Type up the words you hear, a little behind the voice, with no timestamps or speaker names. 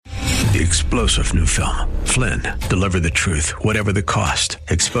the explosive new film, Flynn, deliver the truth, whatever the cost,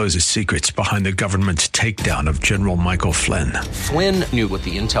 exposes secrets behind the government's takedown of General Michael Flynn. Flynn knew what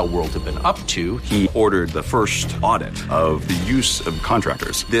the intel world had been up to. He ordered the first audit of the use of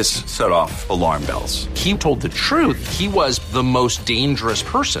contractors. This set off alarm bells. He told the truth. He was the most dangerous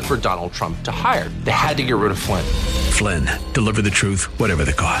person for Donald Trump to hire. They had to get rid of Flynn. Flynn, deliver the truth, whatever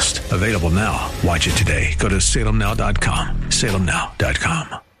the cost. Available now. Watch it today. Go to salemnow.com.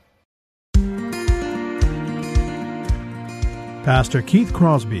 salemnow.com. Pastor Keith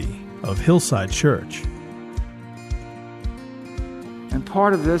Crosby of Hillside Church. And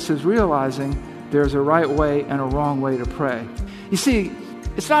part of this is realizing there's a right way and a wrong way to pray. You see,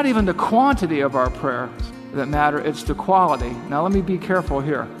 it's not even the quantity of our prayers that matter, it's the quality. Now let me be careful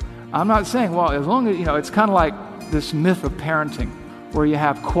here. I'm not saying, well, as long as, it's kind of like this myth of parenting where you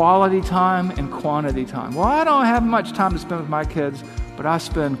have quality time and quantity time. Well, I don't have much time to spend with my kids, but I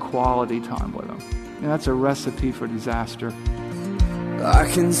spend quality time with them. And that's a recipe for disaster. I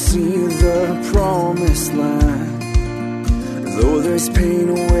can see the promised land, though there's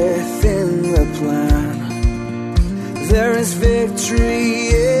pain within the plan. There is victory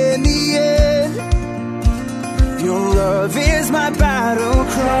in the end. Your love is my battle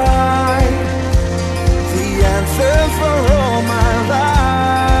cry, the anthem for all my life.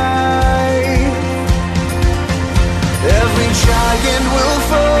 Every giant will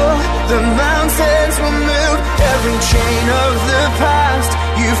fall, the mountains will move, every chain of the past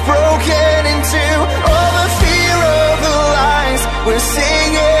you've broken into. All the fear of the lies, we're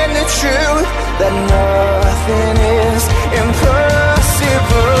singing the truth, that nothing is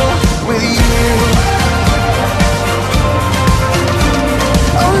impossible with you.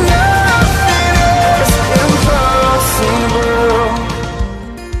 Oh, nothing is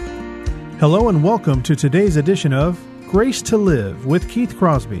impossible. Hello and welcome to today's edition of Grace to Live with Keith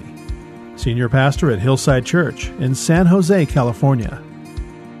Crosby, Senior Pastor at Hillside Church in San Jose, California.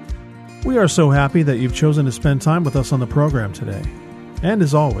 We are so happy that you've chosen to spend time with us on the program today. And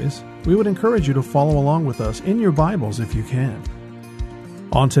as always, we would encourage you to follow along with us in your Bibles if you can.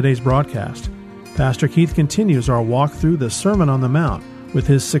 On today's broadcast, Pastor Keith continues our walk through the Sermon on the Mount with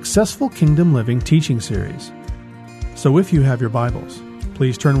his Successful Kingdom Living teaching series. So if you have your Bibles,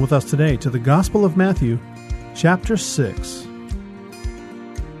 please turn with us today to the Gospel of Matthew, chapter 6.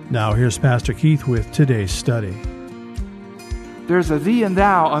 Now here's Pastor Keith with today's study. There's a thee and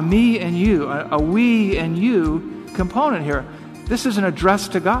thou, a me and you, a we and you component here. This is an address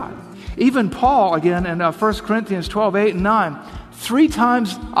to God. Even Paul, again, in 1 Corinthians 12, 8 and 9, 3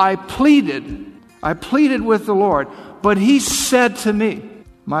 times I pleaded with the Lord, but he said to me,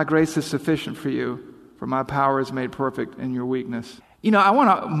 my grace is sufficient for you, for my power is made perfect in your weakness. I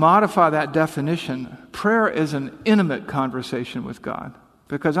want to modify that definition. Prayer is an intimate conversation with God.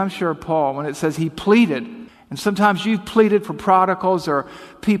 Because I'm sure Paul, when it says he pleaded, and sometimes you've pleaded for prodigals or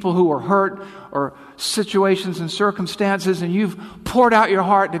people who are hurt or situations and circumstances, and you've poured out your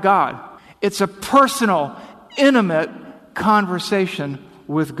heart to God. It's a personal, intimate conversation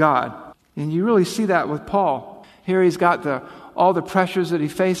with God. And you really see that with Paul. Here he's got all the pressures that he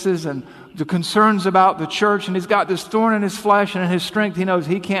faces and the concerns about the church, and he's got this thorn in his flesh, and in his strength he knows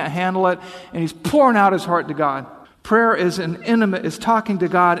he can't handle it, and he's pouring out his heart to God. Prayer is talking to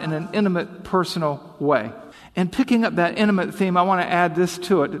God in an intimate, personal way. And picking up that intimate theme, I want to add this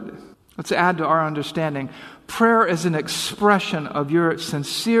to it. Let's add to our understanding. Prayer is an expression of your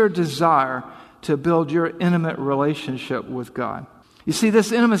sincere desire to build your intimate relationship with God. You see,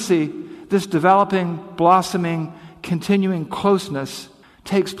 this intimacy, this developing, blossoming, continuing closeness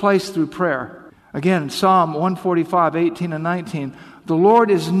takes place through prayer. Again, Psalm 145, 18 and 19, the Lord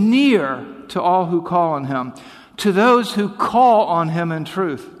is near to all who call on him, to those who call on him in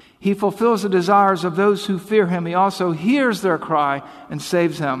truth. He fulfills the desires of those who fear him. He also hears their cry and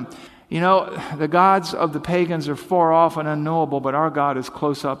saves them. The gods of the pagans are far off and unknowable, but our God is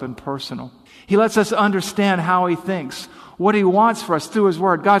close up and personal. He lets us understand how he thinks, what he wants for us through his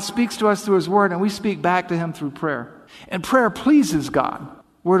word. God speaks to us through his word, and we speak back to him through prayer. And prayer pleases God.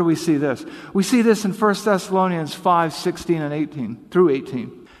 Where do we see this? We see this in 1 Thessalonians 5, 16 and 18 through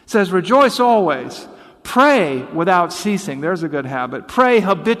 18. It says, rejoice always. Pray without ceasing. There's a good habit. Pray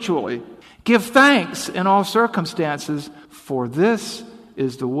habitually. Give thanks in all circumstances, for this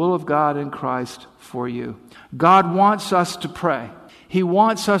is the will of God in Christ for you. God wants us to pray. He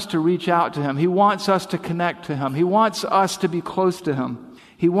wants us to reach out to him. He wants us to connect to him. He wants us to be close to him.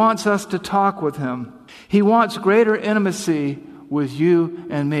 He wants us to talk with him. He wants greater intimacy with you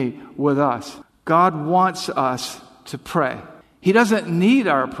and me, with us. God wants us to pray. He doesn't need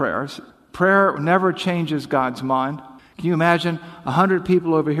our prayers. Prayer never changes God's mind. Can you imagine 100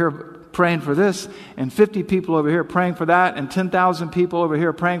 people over here praying for this, and 50 people over here praying for that, and 10,000 people over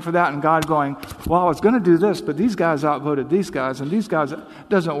here praying for that, and God going, well, I was going to do this, but these guys outvoted these guys, and these guys, it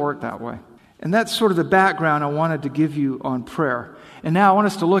doesn't work that way. And that's sort of the background I wanted to give you on prayer. And now I want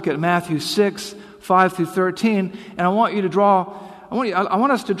us to look at Matthew 6, 5 through 13, and I want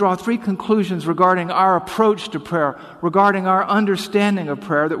us to draw three conclusions regarding our approach to prayer, regarding our understanding of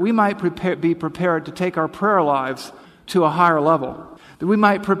prayer, that we might be prepared to take our prayer lives to a higher level, that we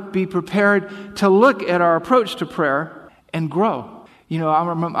might be prepared to look at our approach to prayer and grow. You know,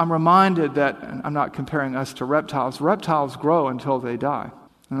 I'm reminded that, and I'm not comparing us to reptiles. Reptiles grow until they die.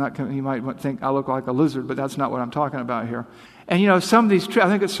 You might think I look like a lizard, but that's not what I'm talking about here. And you know, some of these, I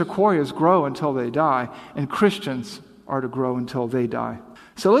think it's sequoias, grow until they die, and Christians are to grow until they die.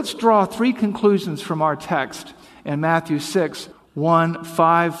 So let's draw three conclusions from our text in Matthew 6, 1,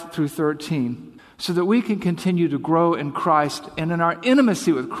 5 through 13, so that we can continue to grow in Christ and in our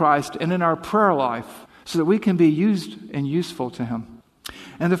intimacy with Christ and in our prayer life, so that we can be used and useful to Him.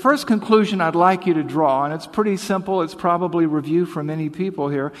 And the first conclusion I'd like you to draw, and it's pretty simple, it's probably review for many people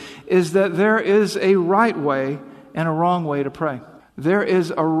here, is that there is a right way and a wrong way to pray. There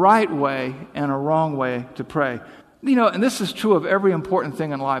is a right way and a wrong way to pray. You know, and this is true of every important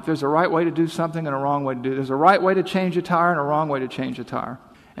thing in life. There's a right way to do something and a wrong way to do it. There's a right way to change a tire and a wrong way to change a tire.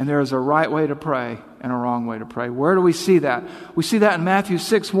 And there is a right way to pray and a wrong way to pray. Where do we see that? We see that in Matthew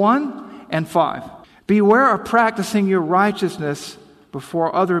 6, 1 and 5. Beware of practicing your righteousness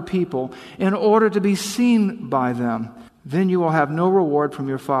before other people in order to be seen by them. Then you will have no reward from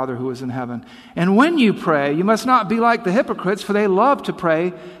your Father who is in heaven. And when you pray, you must not be like the hypocrites, for they love to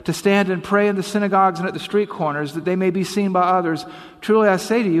pray, to stand and pray in the synagogues and at the street corners, that they may be seen by others. Truly I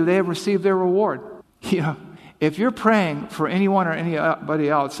say to you, they have received their reward. You know, if you're praying for anyone or anybody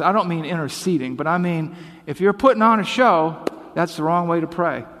else, I don't mean interceding, but I mean if you're putting on a show, that's the wrong way to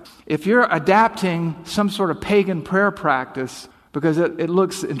pray. If you're adapting some sort of pagan prayer practice because it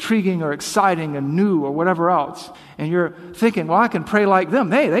looks intriguing or exciting and new or whatever else, and you're thinking, well, I can pray like them.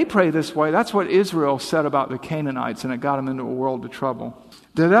 They pray this way. That's what Israel said about the Canaanites, and it got them into a world of trouble.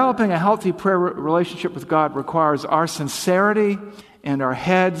 Developing a healthy prayer relationship with God requires our sincerity and our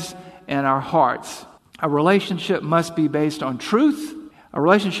heads and our hearts. A relationship must be based on truth. A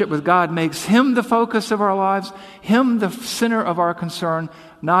relationship with God makes Him the focus of our lives, Him the center of our concern,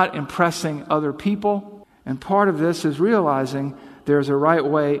 not impressing other people. And part of this is realizing there's a right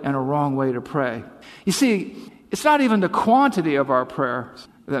way and a wrong way to pray. You see, it's not even the quantity of our prayers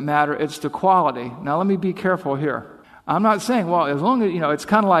that matter, it's the quality. Now, let me be careful here. I'm not saying, well, as long as, it's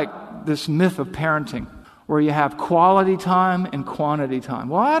kind of like this myth of parenting, where you have quality time and quantity time.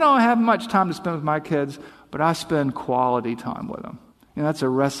 Well, I don't have much time to spend with my kids, but I spend quality time with them. That's a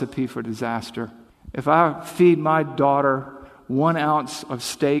recipe for disaster. If I feed my daughter 1 ounce of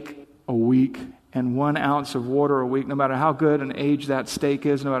steak a week and 1 ounce of water a week, no matter how good an age that steak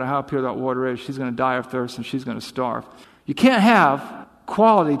is, no matter how pure that water is, she's going to die of thirst and she's going to starve. You can't have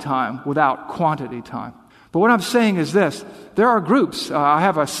quality time without quantity time. But what I'm saying is this. There are groups. I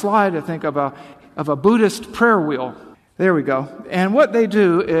have a slide, I think, of a Buddhist prayer wheel. There we go. And what they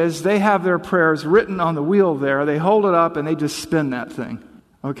do is they have their prayers written on the wheel there. They hold it up and they just spin that thing.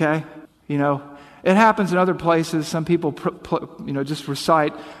 Okay? It happens in other places. Some people, just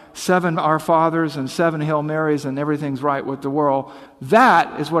recite 7 Our Fathers and 7 Hail Marys and everything's right with the world.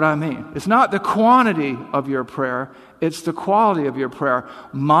 That is what I mean. It's not the quantity of your prayer. It's the quality of your prayer.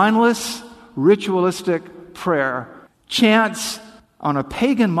 Mindless, ritualistic prayer, chants on a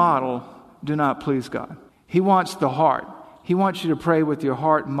pagan model do not please God. He wants the heart. He wants you to pray with your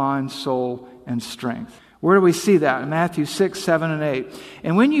heart, mind, soul, and strength. Where do we see that? In Matthew 6, 7, and 8.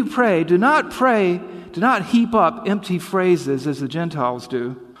 And when you pray, do not heap up empty phrases as the Gentiles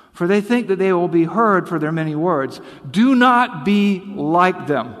do, for they think that they will be heard for their many words. Do not be like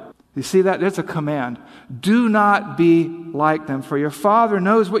them. You see that? That's a command. Do not be like them, for your Father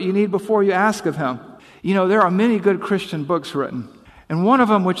knows what you need before you ask of Him. There are many good Christian books written. And one of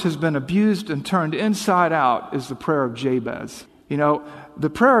them, which has been abused and turned inside out, is the prayer of Jabez. The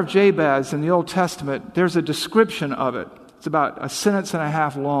prayer of Jabez in the Old Testament, there's a description of it. It's about a sentence and a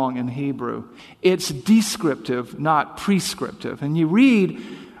half long in Hebrew. It's descriptive, not prescriptive. And you read,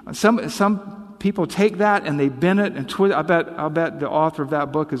 some people take that and they bend it and twist. I'll bet the author of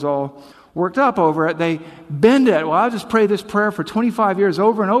that book is all worked up over it. They bend it. Well, I'll just pray this prayer for 25 years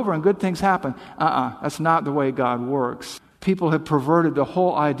over and over and good things happen. That's not the way God works. People have perverted the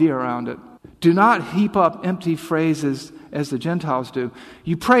whole idea around it. Do not heap up empty phrases as the Gentiles do.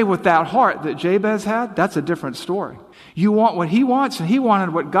 You pray with that heart that Jabez had, that's a different story. You want what he wants, and he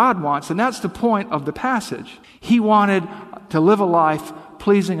wanted what God wants, and that's the point of the passage. He wanted to live a life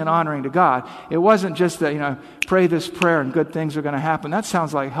pleasing and honoring to God. It wasn't just that, pray this prayer and good things are going to happen. That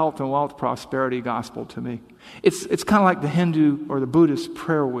sounds like health and wealth prosperity gospel to me. It's kind of like the Hindu or the Buddhist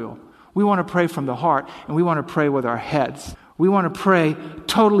prayer wheel. We want to pray from the heart, and we want to pray with our heads. We want to pray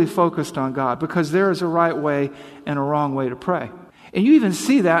totally focused on God, because there is a right way and a wrong way to pray. And you even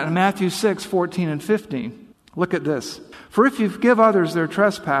see that in Matthew 6, 14 and 15. Look at this. For if you forgive others their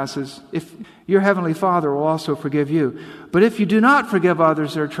trespasses, if your heavenly Father will also forgive you. But if you do not forgive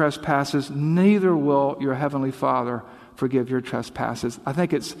others their trespasses, neither will your heavenly Father forgive your trespasses. I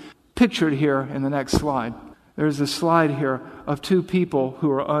think it's pictured here in the next slide. There's a slide here of two people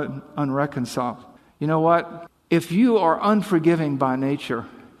who are unreconciled. You know what? If you are unforgiving by nature,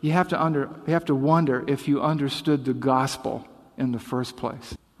 you have to wonder if you understood the gospel in the first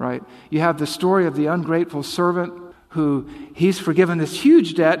place, right? You have the story of the ungrateful servant who he's forgiven this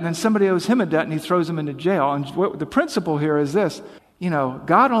huge debt, and then somebody owes him a debt, and he throws him into jail. And the principle here is this: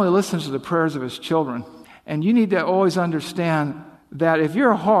 God only listens to the prayers of His children, and you need to always understand that if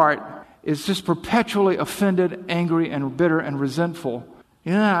your heart is just perpetually offended, angry, and bitter and resentful,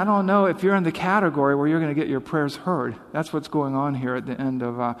 I don't know if you're in the category where you're going to get your prayers heard. That's what's going on here at the end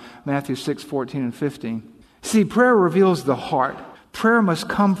of Matthew 6, 14 and 15. See, prayer reveals the heart. Prayer must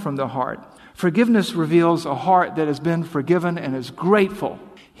come from the heart. Forgiveness reveals a heart that has been forgiven and is grateful.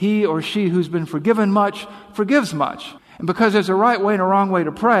 He or she who's been forgiven much, forgives much. And because there's a right way and a wrong way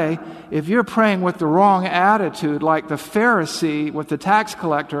to pray, if you're praying with the wrong attitude, like the Pharisee with the tax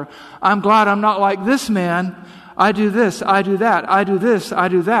collector, I'm glad I'm not like this man. I do this, I do that, I do this, I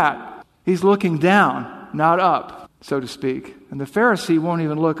do that. He's looking down, not up, so to speak. And the Pharisee won't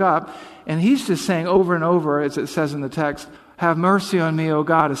even look up. And he's just saying over and over, as it says in the text, have mercy on me, O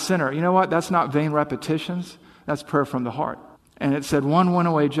God, a sinner. You know what? That's not vain repetitions. That's prayer from the heart. And it said one went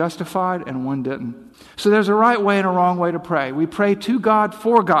away justified and one didn't. So there's a right way and a wrong way to pray. We pray to God,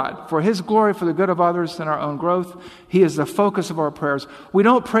 for His glory, for the good of others and our own growth. He is the focus of our prayers. We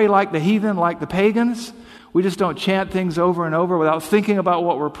don't pray like the heathen, like the pagans. We just don't chant things over and over without thinking about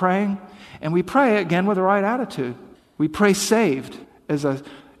what we're praying. And we pray, again, with the right attitude. We pray saved as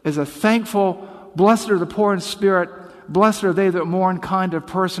a thankful, blessed are the poor in spirit, blessed are they that mourn kind of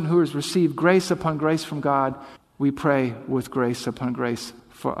person who has received grace upon grace from God. We pray with grace upon grace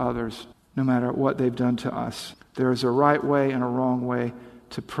for others, no matter what they've done to us. There is a right way and a wrong way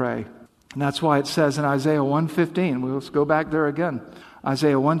to pray. And that's why it says in Isaiah 1:15, let's go back there again.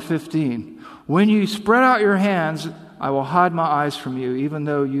 Isaiah 1:15, when you spread out your hands, I will hide my eyes from you. Even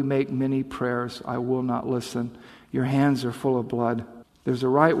though you make many prayers, I will not listen. Your hands are full of blood. There's a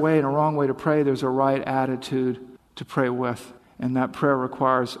right way and a wrong way to pray. There's a right attitude to pray with. And that prayer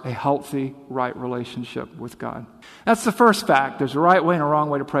requires a healthy, right relationship with God. That's the first fact. There's a right way and a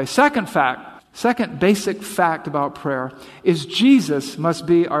wrong way to pray. Second basic fact about prayer is Jesus must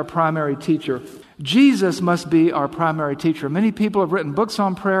be our primary teacher. Jesus must be our primary teacher. Many people have written books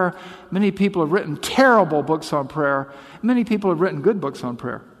on prayer. Many people have written terrible books on prayer. Many people have written good books on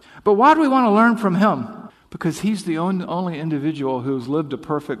prayer. But why do we want to learn from Him? Because He's the only individual who's lived a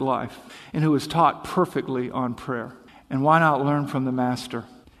perfect life and who is taught perfectly on prayer. And why not learn from the Master?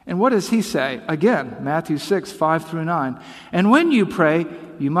 And what does He say? Again, Matthew 6, 5 through 9. And when you pray,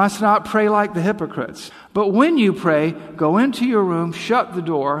 you must not pray like the hypocrites. But when you pray, go into your room, shut the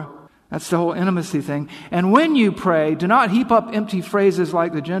door. That's the whole intimacy thing. And when you pray, do not heap up empty phrases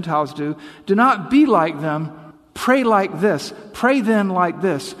like the Gentiles do. Do not be like them. Pray like this. Pray then like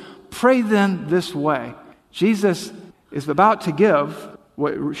this. Pray then this way. Jesus is about to give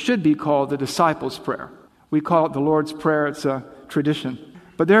what should be called the disciples' prayer. We call it the Lord's Prayer. It's a tradition.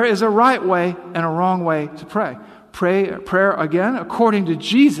 But there is a right way and a wrong way to pray. Prayer, again, according to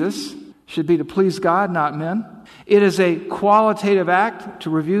Jesus, should be to please God, not men. It is a qualitative act, to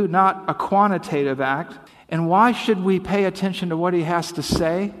review, not a quantitative act. And why should we pay attention to what He has to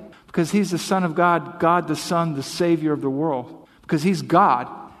say? Because He's the Son of God, God the Son, the Savior of the world. Because He's God.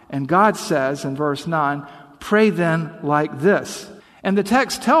 And God says in verse 9, pray then like this. And the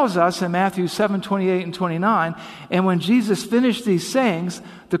text tells us in Matthew 7, 28 and 29, and when Jesus finished these sayings,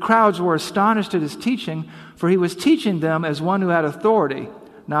 the crowds were astonished at His teaching, for He was teaching them as one who had authority,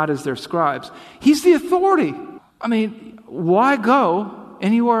 not as their scribes. He's the authority. I mean, why go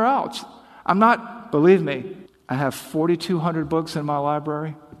anywhere else? Believe me, I have 4,200 books in my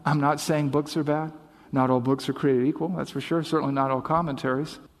library. I'm not saying books are bad. Not all books are created equal, that's for sure. Certainly not all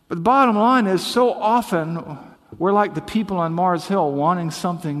commentaries. But the bottom line is, so often we're like the people on Mars Hill wanting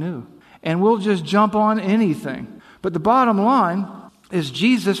something new. And we'll just jump on anything. But the bottom line is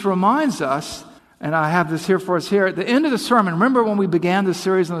Jesus reminds us, and I have this here for us here, at the end of the sermon. Remember when we began the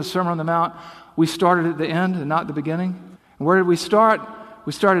series on the Sermon on the Mount, we started at the end and not the beginning? And where did we start?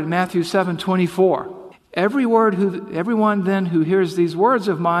 We started Matthew 7:24. Everyone then who hears these words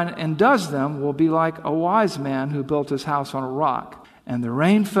of mine and does them will be like a wise man who built his house on a rock. And the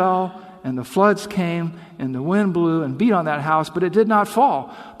rain fell, and the floods came, and the wind blew and beat on that house, but it did not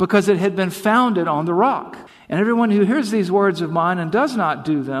fall, because it had been founded on the rock. And everyone who hears these words of mine and does not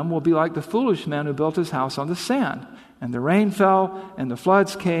do them will be like the foolish man who built his house on the sand. And the rain fell, and the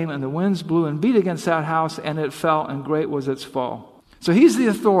floods came, and the winds blew and beat against that house, and it fell, and great was its fall. So he's the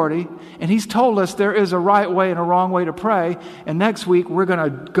authority, and he's told us there is a right way and a wrong way to pray, and next week we're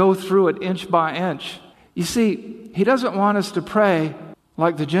going to go through it inch by inch. You see, he doesn't want us to pray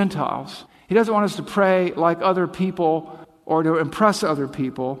like the Gentiles. He doesn't want us to pray like other people or to impress other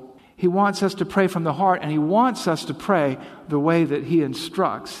people. He wants us to pray from the heart, and he wants us to pray the way that he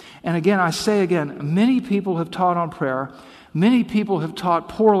instructs. And again, I say again, many people have taught on prayer. Many people have taught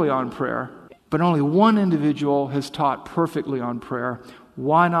poorly on prayer. But only one individual has taught perfectly on prayer.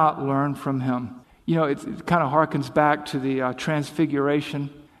 Why not learn from him? You know, it kind of harkens back to the transfiguration.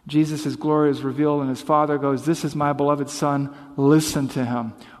 Jesus' glory is revealed and his Father goes, "This is my beloved Son, listen to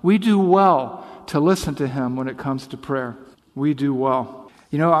him." We do well to listen to him when it comes to prayer. We do well.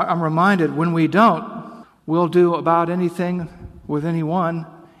 You know, I'm reminded when we don't, we'll do about anything with anyone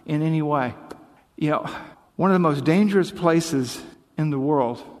in any way. You know, one of the most dangerous places in the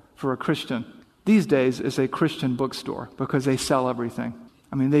world for a Christian these days is a Christian bookstore, because they sell everything.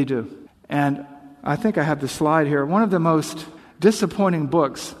 I mean, they do. And I think I have the slide here. One of the most disappointing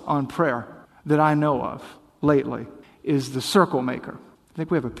books on prayer that I know of lately is The Circle Maker. I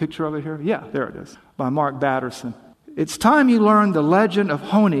think we have a picture of it here. Yeah, there it is, by Mark Batterson. It's time you learn the legend of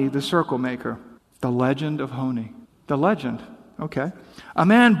Honi, the Circle Maker. The legend of Honi. The legend. Okay. A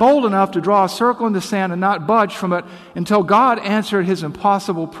man bold enough to draw a circle in the sand and not budge from it until God answered his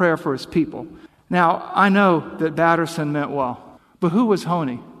impossible prayer for his people. Now, I know that Batterson meant well, but who was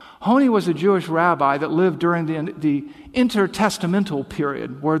Honi? Honi was a Jewish rabbi that lived during the intertestamental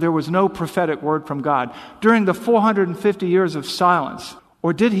period, where there was no prophetic word from God, during the 450 years of silence.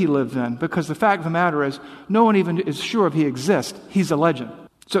 Or did he live then? Because the fact of the matter is, no one even is sure if he exists. He's a legend.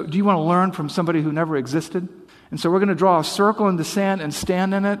 So do you want to learn from somebody who never existed? And so we're going to draw a circle in the sand and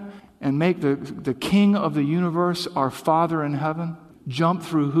stand in it and make the King of the universe, our Father in heaven, jump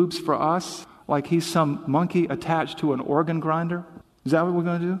through hoops for us like he's some monkey attached to an organ grinder? Is that what we're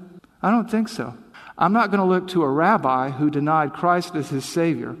going to do? I don't think so. I'm not going to look to a rabbi who denied Christ as his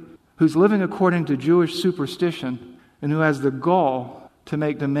Savior, who's living according to Jewish superstition, and who has the gall to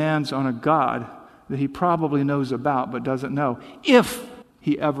make demands on a God that he probably knows about but doesn't know, if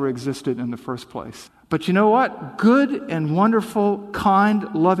he ever existed in the first place. But you know what? Good and wonderful,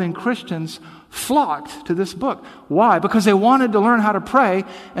 kind, loving Christians flocked to this book. Why? Because they wanted to learn how to pray,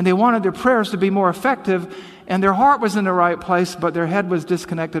 and they wanted their prayers to be more effective, and their heart was in the right place, but their head was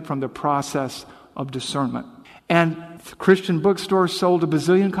disconnected from the process of discernment. And Christian bookstores sold a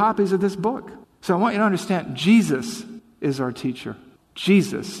bazillion copies of this book. So I want you to understand, Jesus is our teacher.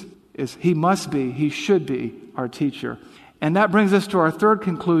 Jesus is, he should be our teacher. And that brings us to our third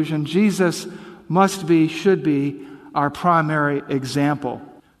conclusion. Jesus should be our primary example.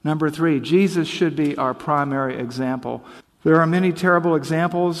 Number 3, Jesus should be our primary example. There are many terrible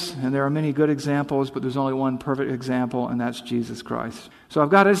examples, and there are many good examples, but there's only one perfect example, and that's Jesus Christ. So I've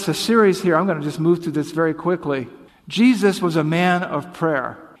got just a series here. I'm going to just move through this very quickly. Jesus was a man of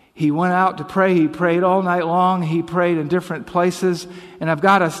prayer. He went out to pray. He prayed all night long. He prayed in different places. And I've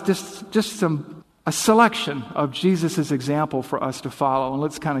got a selection of Jesus' example for us to follow. And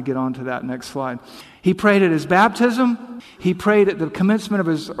let's kind of get on to that next slide. He prayed at his baptism. He prayed at the commencement of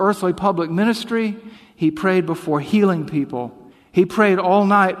his earthly public ministry. He prayed before healing people. He prayed all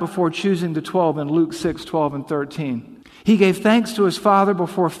night before choosing the 12 in Luke 6:12 and 13. He gave thanks to his Father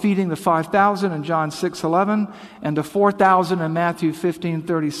before feeding the 5,000 in John 6:11 and the 4,000 in Matthew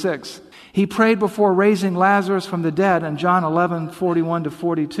 15:36. He prayed before raising Lazarus from the dead in John 11:41 to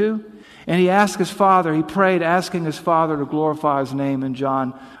 42. And he prayed asking his Father to glorify his name in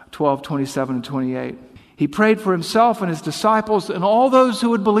John 12:27 and 28. He prayed for himself and his disciples and all those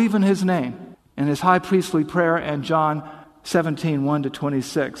who would believe in his name in his high priestly prayer in John 17:1 to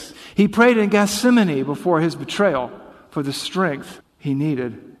 26. He prayed in Gethsemane before his betrayal for the strength he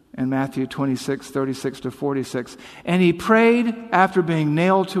needed in Matthew 26:36 to 46. And he prayed after being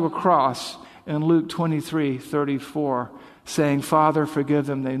nailed to a cross in Luke 23:34, saying, "Father, forgive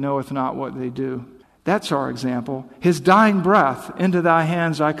them, they knoweth not what they do." That's our example. His dying breath, "Into thy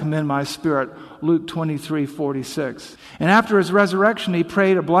hands I commend my spirit," Luke 23:46. And after his resurrection, he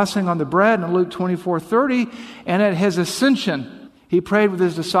prayed a blessing on the bread in Luke 24:30. And at his ascension, he prayed with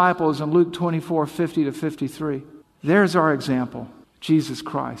his disciples in Luke 24:50 to 53. There's our example. Jesus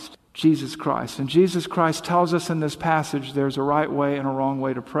Christ. Jesus Christ. And Jesus Christ tells us in this passage there's a right way and a wrong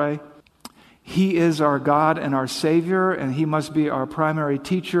way to pray. He is our God and our Savior, and He must be our primary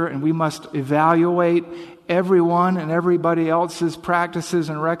teacher, and we must evaluate everyone and everybody else's practices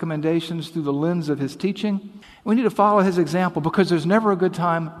and recommendations through the lens of His teaching. We need to follow His example because there's never a good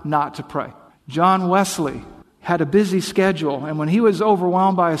time not to pray. John Wesley had a busy schedule, and when he was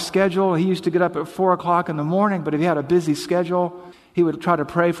overwhelmed by a schedule, he used to get up at 4 o'clock in the morning, but if he had a busy schedule, he would try to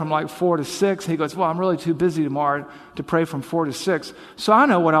pray from like 4 to 6. He goes, well, I'm really too busy tomorrow to pray from 4 to 6. So I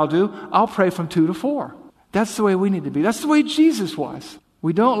know what I'll do. I'll pray from 2 to 4. That's the way we need to be. That's the way Jesus was.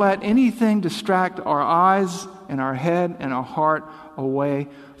 We don't let anything distract our eyes and our head and our heart away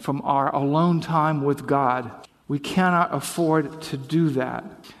from our alone time with God. We cannot afford to do that.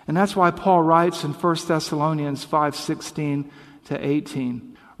 And that's why Paul writes in 1 Thessalonians 5:16 to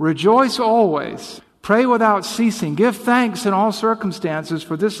 18, rejoice always, pray without ceasing, give thanks in all circumstances,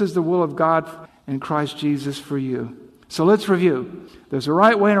 for this is the will of God in Christ Jesus for you. So let's review. There's a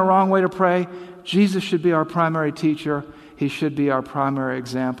right way and a wrong way to pray. Jesus should be our primary teacher. He should be our primary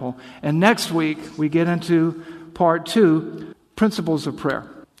example. And next week, we get into part 2, principles of prayer.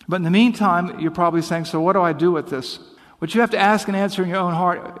 But in the meantime, you're probably saying, so what do I do with this? What you have to ask and answer in your own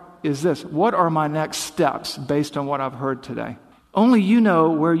heart is this: what are my next steps based on what I've heard today? Only you know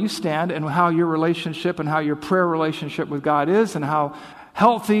where you stand and how your relationship and how your prayer relationship with God is and how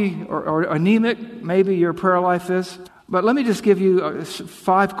healthy or anemic maybe your prayer life is. But let me just give you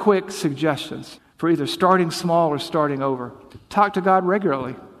 5 quick suggestions for either starting small or starting over. Talk to God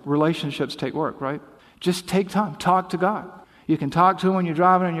regularly. Relationships take work, right? Just take time. Talk to God. You can talk to Him when you're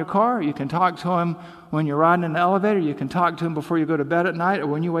driving in your car. You can talk to Him when you're riding in the elevator. You can talk to Him before you go to bed at night or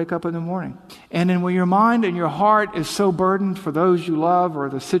when you wake up in the morning. And then when your mind and your heart is so burdened for those you love or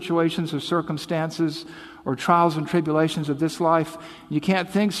the situations or circumstances or trials and tribulations of this life, you can't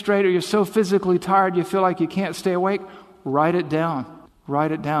think straight or you're so physically tired you feel like you can't stay awake, write it down.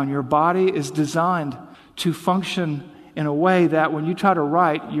 Write it down. Your body is designed to function in a way that when you try to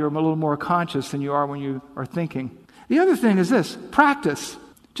write, you're a little more conscious than you are when you are thinking. The other thing is this: practice.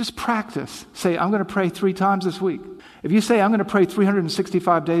 Just practice. Say, I'm going to pray 3 times this week. If you say, I'm going to pray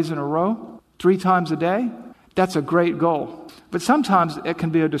 365 days in a row, 3 times a day, that's a great goal. But sometimes it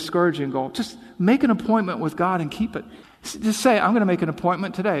can be a discouraging goal. Just make an appointment with God and keep it. Just say, I'm going to make an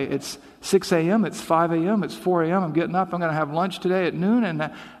appointment today. It's 6 a.m., it's 5 a.m., it's 4 a.m., I'm getting up, I'm going to have lunch today at noon, and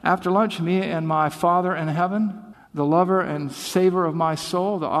after lunch, me and my Father in heaven, the lover and saver of my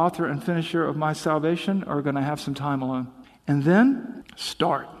soul, the author and finisher of my salvation, are going to have some time alone. And then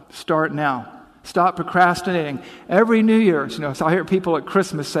start. Start now. Stop procrastinating. Every New Year's, so I hear people at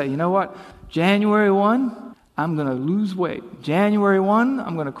Christmas say, you know what? January 1, I'm going to lose weight. January 1,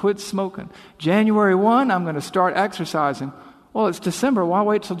 I'm going to quit smoking. January 1, I'm going to start exercising. Well, it's December. Why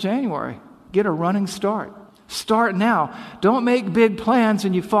wait till January? Get a running start. Start now. Don't make big plans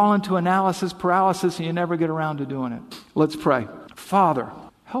and you fall into analysis paralysis and you never get around to doing it. Let's pray. Father,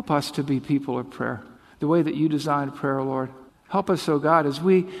 help us to be people of prayer, the way that you designed prayer, Lord. Help us, oh God, as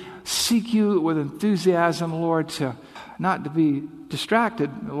we seek you with enthusiasm, Lord, to not to be distracted,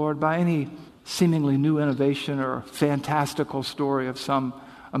 Lord, by any seemingly new innovation or fantastical story of some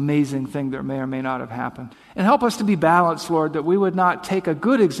amazing thing that may or may not have happened. And help us to be balanced, Lord, that we would not take a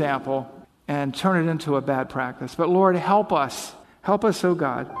good example and turn it into a bad practice. But Lord, help us, oh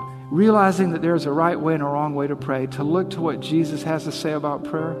God, realizing that there's a right way and a wrong way to pray, to look to what Jesus has to say about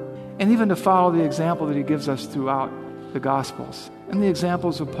prayer, and even to follow the example that He gives us throughout the Gospels, and the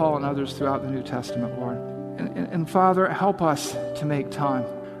examples of Paul and others throughout the New Testament, Lord. And Father, help us to make time.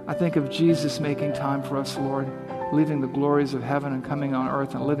 I think of Jesus making time for us, Lord, leaving the glories of heaven and coming on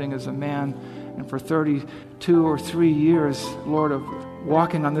earth and living as a man. And for 32 or 3 years, Lord, of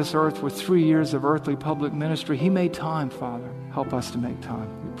walking on this earth with 3 years of earthly public ministry, He made time, Father. Help us to make time.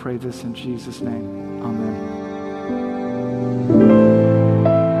 We pray this in Jesus' name. Amen.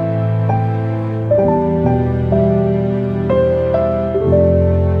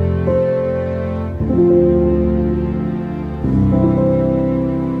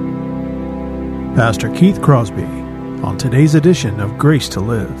 Pastor Keith Crosby on today's edition of Grace to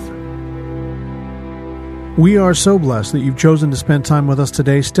Live. We are so blessed that you've chosen to spend time with us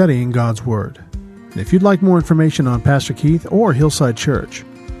today studying God's Word. And if you'd like more information on Pastor Keith or Hillside Church,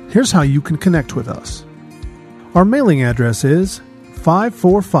 here's how you can connect with us. Our mailing address is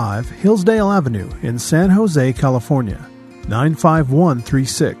 545 Hillsdale Avenue in San Jose, California,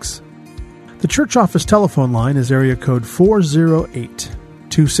 95136. The church office telephone line is area code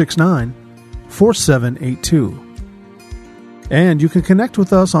 408-269-4782. And you can connect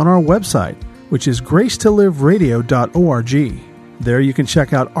with us on our website, which is gracetoliveradio.org. There you can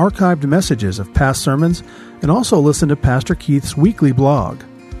check out archived messages of past sermons and also listen to Pastor Keith's weekly blog.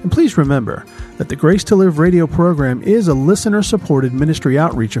 And please remember that the Grace to Live radio program is a listener-supported ministry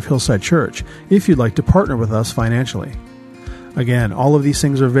outreach of Hillside Church if you'd like to partner with us financially. Again, all of these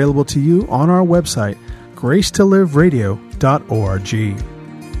things are available to you on our website,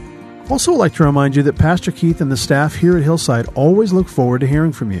 gracetoliveradio.org. Also, I'd like to remind you that Pastor Keith and the staff here at Hillside always look forward to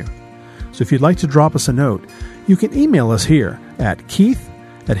hearing from you. So if you'd like to drop us a note, you can email us here at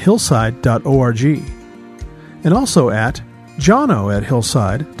keith@hillside.org and also at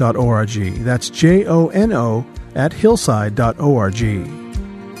jono@hillside.org. That's JONO@hillside.org.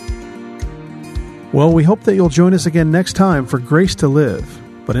 Well, we hope that you'll join us again next time for Grace to Live.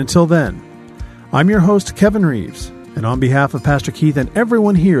 But until then, I'm your host, Kevin Reeves, and on behalf of Pastor Keith and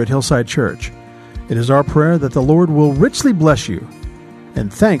everyone here at Hillside Church, it is our prayer that the Lord will richly bless you.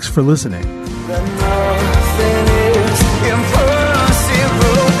 And thanks for listening.